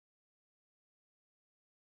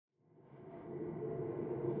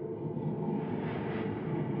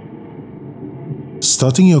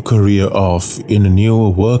Starting your career off in a new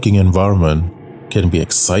working environment can be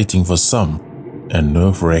exciting for some and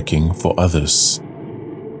nerve-wracking for others.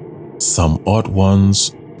 Some odd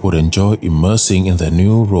ones would enjoy immersing in their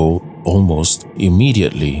new role almost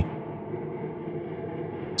immediately.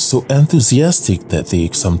 So enthusiastic that they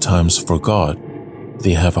sometimes forgot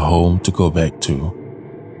they have a home to go back to.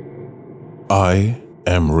 I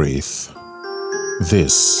am Wraith.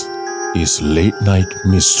 This is Late Night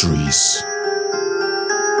Mysteries.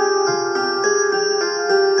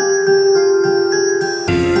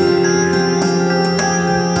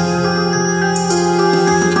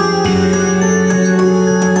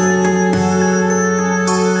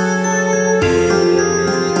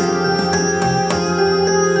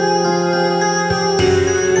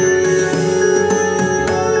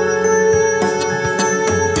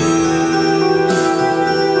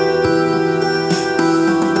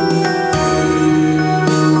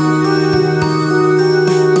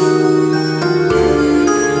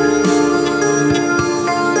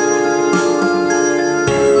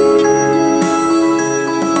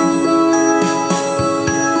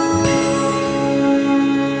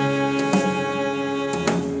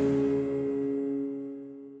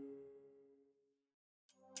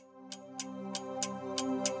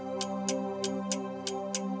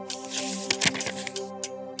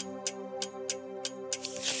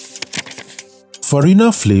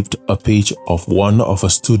 Farina flipped a page of one of her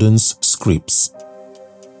students' scripts.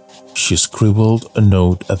 She scribbled a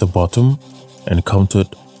note at the bottom and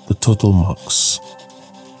counted the total marks.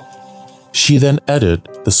 She then added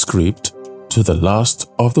the script to the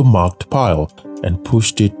last of the marked pile and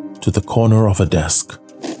pushed it to the corner of her desk.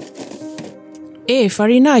 Hey,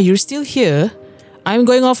 Farina, you're still here? I'm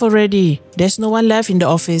going off already. There's no one left in the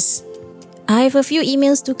office. I have a few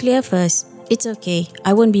emails to clear first. It's okay.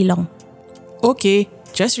 I won't be long. Okay,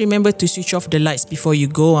 just remember to switch off the lights before you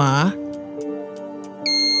go,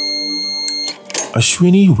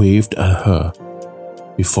 Ashwini waved at her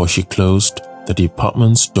before she closed the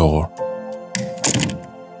department's door.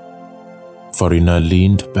 Farina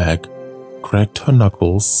leaned back, cracked her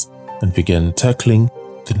knuckles, and began tackling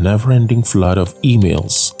the never-ending flood of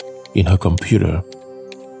emails in her computer.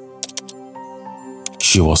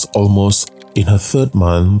 She was almost in her third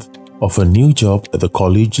month of a new job at the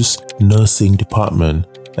college's nursing department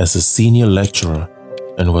as a senior lecturer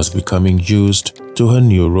and was becoming used to her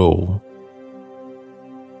new role.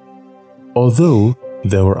 Although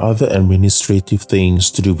there were other administrative things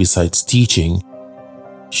to do besides teaching,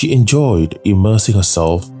 she enjoyed immersing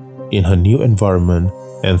herself in her new environment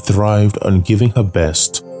and thrived on giving her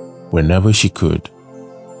best whenever she could.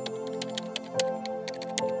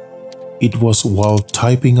 It was while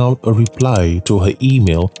typing out a reply to her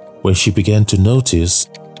email when she began to notice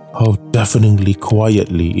how deafeningly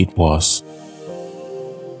quietly it was.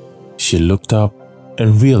 She looked up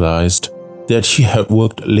and realized that she had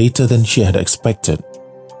worked later than she had expected.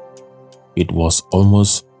 It was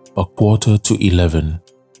almost 11:15.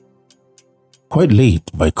 Quite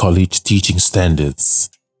late by college teaching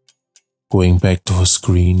standards. Going back to her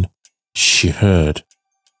screen, she heard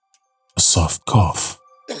a soft cough.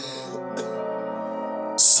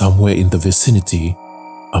 Somewhere in the vicinity,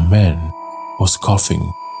 a man was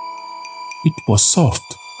coughing. It was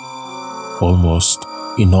soft, almost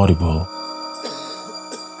inaudible.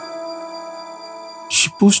 She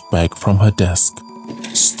pushed back from her desk,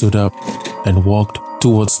 stood up, and walked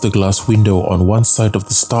towards the glass window on one side of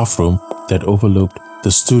the staff room that overlooked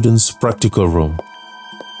the students' practical room.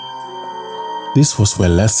 This was where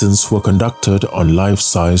lessons were conducted on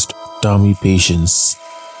life-sized dummy patients.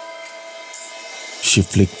 She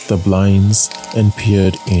flicked the blinds and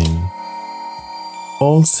peered in.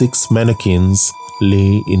 All 6 mannequins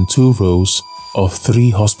lay in 2 rows of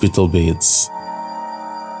 3 hospital beds.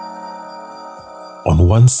 On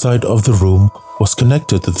one side of the room was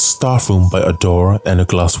connected to the staff room by a door and a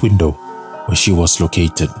glass window, where she was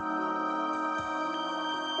located.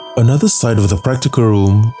 Another side of the practical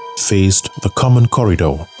room faced the common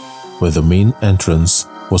corridor, where the main entrance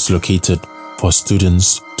was located for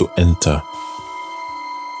students to enter.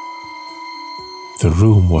 The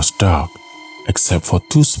room was dark, except for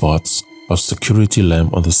 2 spots of security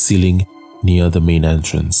lamp on the ceiling near the main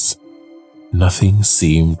entrance. Nothing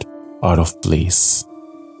seemed out of place.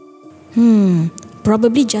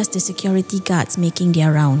 Probably just the security guards making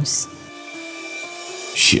their rounds.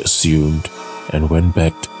 She assumed and went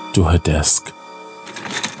back to her desk.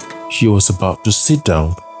 She was about to sit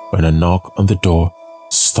down when a knock on the door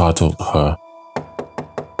startled her.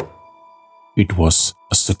 It was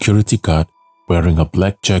a security guard wearing a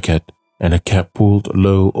black jacket and a cap pulled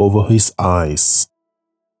low over his eyes.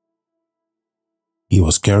 He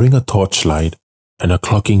was carrying a torchlight and a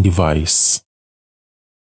clocking device.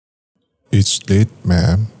 It's late,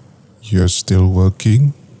 ma'am. You're still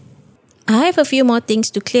working? I have a few more things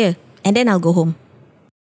to clear and then I'll go home.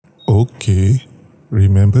 Okay.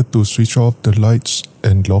 Remember to switch off the lights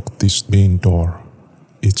and lock this main door.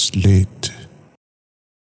 It's late.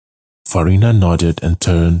 Farina nodded and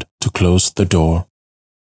turned to close the door.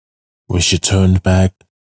 When she turned back,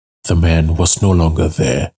 the man was no longer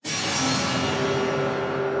there.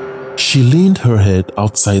 She leaned her head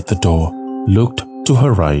outside the door, looked to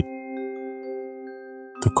her right.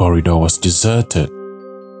 The corridor was deserted.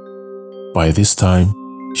 By this time,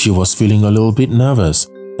 she was feeling a little bit nervous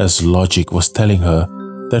as logic was telling her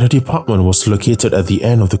that her department was located at the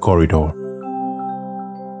end of the corridor.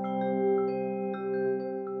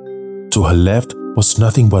 To her left was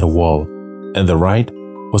nothing but a wall, and the right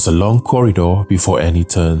was a long corridor before any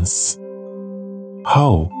turns.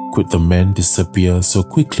 How could the man disappear so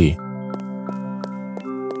quickly?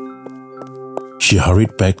 She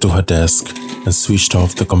hurried back to her desk and switched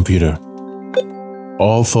off the computer.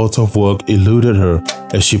 All thoughts of work eluded her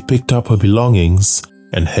as she picked up her belongings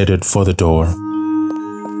and headed for the door.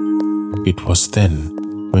 It was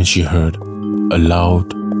then when she heard a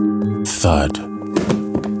loud thud,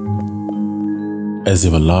 as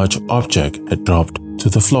if a large object had dropped to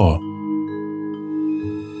the floor.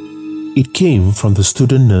 It came from the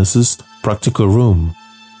student nurse's practical room.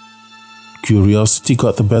 Curiosity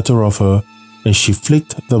got the better of her, and she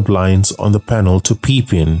flicked the blinds on the panel to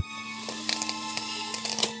peep in.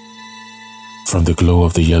 From the glow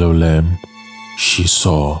of the yellow lamp, she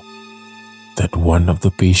saw that one of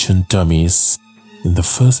the patient dummies in the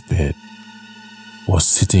first bed was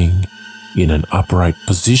sitting in an upright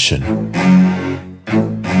position.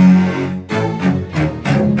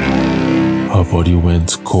 Her body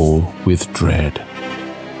went cold with dread.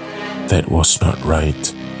 That was not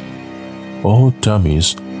right. All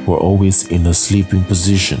dummies were always in a sleeping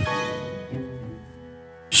position.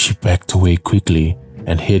 She backed away quickly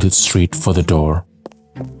and headed straight for the door.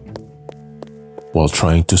 While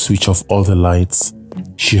trying to switch off all the lights,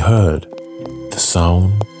 she heard the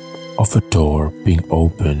sound of a door being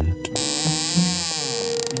opened.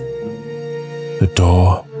 The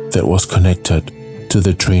door that was connected to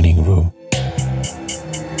the training room.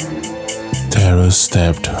 Terror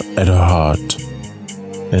stabbed at her heart,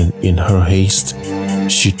 and in her haste,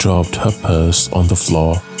 she dropped her purse on the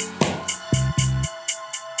floor.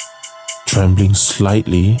 Trembling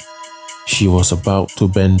slightly, she was about to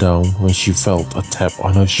bend down when she felt a tap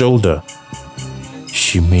on her shoulder.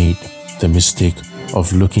 She made the mistake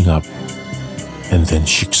of looking up, and then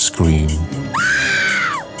she screamed.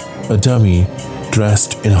 A dummy,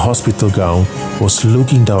 dressed in a hospital gown, was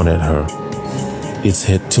looking down at her, its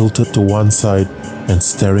head tilted to one side and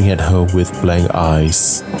staring at her with blank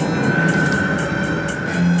eyes.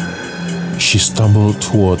 She stumbled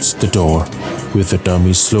towards the door, with the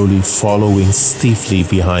dummy slowly following stiffly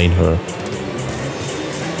behind her.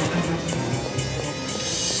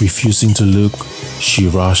 Refusing to look, she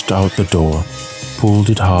rushed out the door, pulled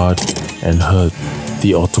it hard, and heard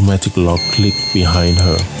the automatic lock click behind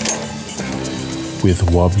her.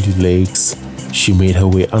 With wobbly legs, she made her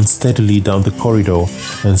way unsteadily down the corridor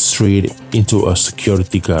and straight into a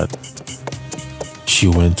security guard. She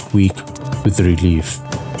went weak with relief.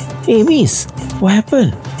 Hey, miss, what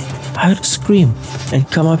happened? I heard a scream and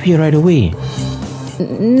come up here right away.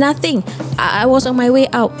 Nothing. I was on my way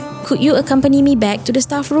out. Could you accompany me back to the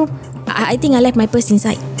staff room? I think I left my purse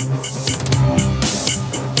inside.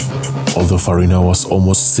 Although Farina was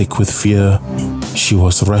almost sick with fear, she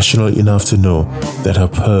was rational enough to know that her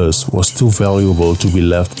purse was too valuable to be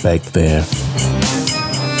left back there.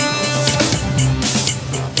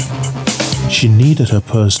 She needed her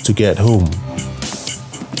purse to get home.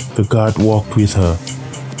 The guard walked with her,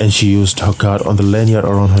 and she used her card on the lanyard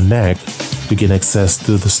around her neck to gain access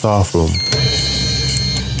to the staff room.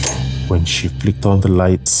 When she flicked on the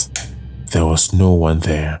lights, there was no one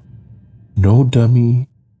there. No dummy,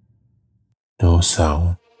 no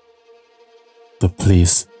sound. The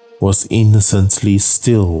place was innocently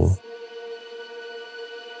still.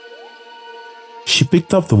 She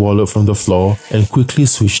picked up the wallet from the floor and quickly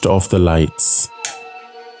switched off the lights.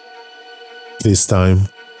 This time,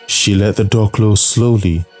 she let the door close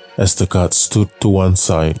slowly as the guard stood to one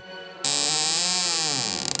side.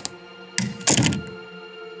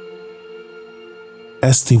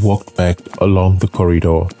 As they walked back along the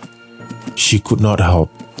corridor, she could not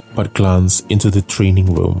help but glance into the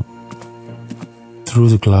training room. Through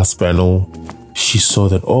the glass panel, she saw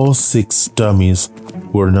that all 6 dummies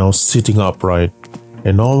were now sitting upright,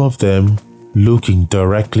 and all of them looking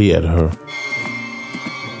directly at her.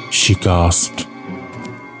 She gasped.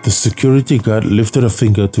 The security guard lifted a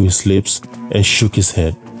finger to his lips and shook his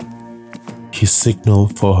head. He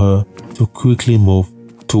signaled for her to quickly move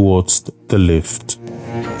towards the lift.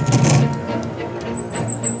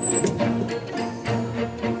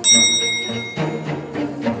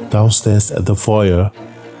 Downstairs at the foyer,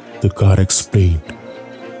 the guard explained.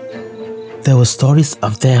 There were stories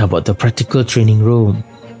up there about the practical training room.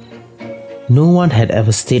 No one had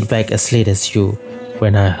ever stayed back as late as you.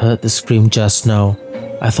 When I heard the scream just now,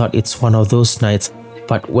 I thought it's one of those nights,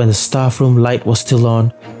 but when the staff room light was still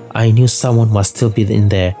on, I knew someone must still be in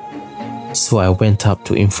there. So I went up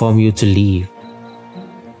to inform you to leave.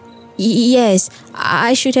 Yes,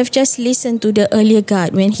 I should have just listened to the earlier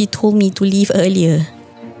guard when he told me to leave earlier.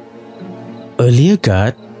 Earlier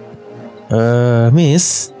guard?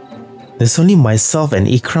 Miss, there's only myself and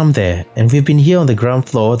Ikram there, and we've been here on the ground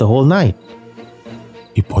floor the whole night.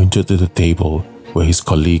 He pointed to the table where his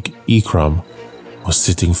colleague Ikram was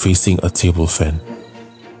sitting facing a table fan.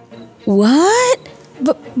 What?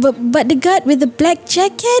 But the guard with the black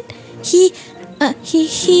jacket? He...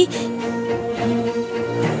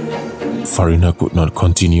 Farina could not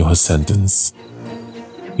continue her sentence.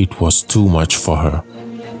 It was too much for her.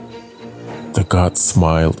 The guard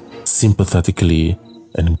smiled sympathetically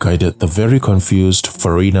and guided the very confused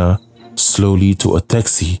Farina slowly to a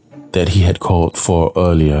taxi that he had called for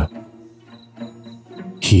earlier.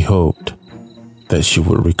 He hoped that she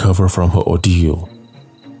would recover from her ordeal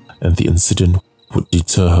and the incident would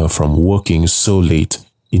deter her from working so late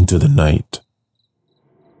into the night.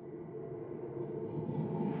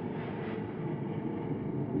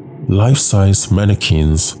 Life-size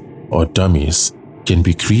mannequins or dummies can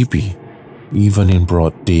be creepy even in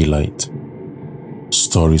broad daylight.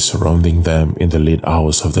 Stories surrounding them in the late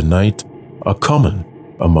hours of the night are common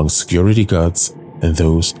among security guards and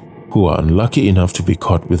those who are unlucky enough to be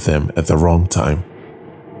caught with them at the wrong time.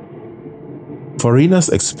 Farina's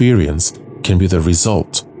experience can be the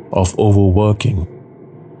result of overworking.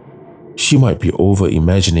 She might be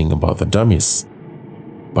over-imagining about the dummies.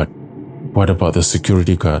 But what about the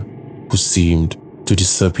security guard who seemed to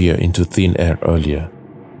disappear into thin air earlier?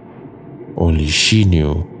 Only she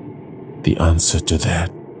knew the answer to that.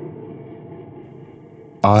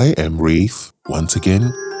 I am Rafe. Once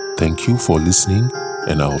again, thank you for listening,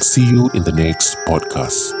 and I'll see you in the next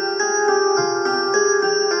podcast.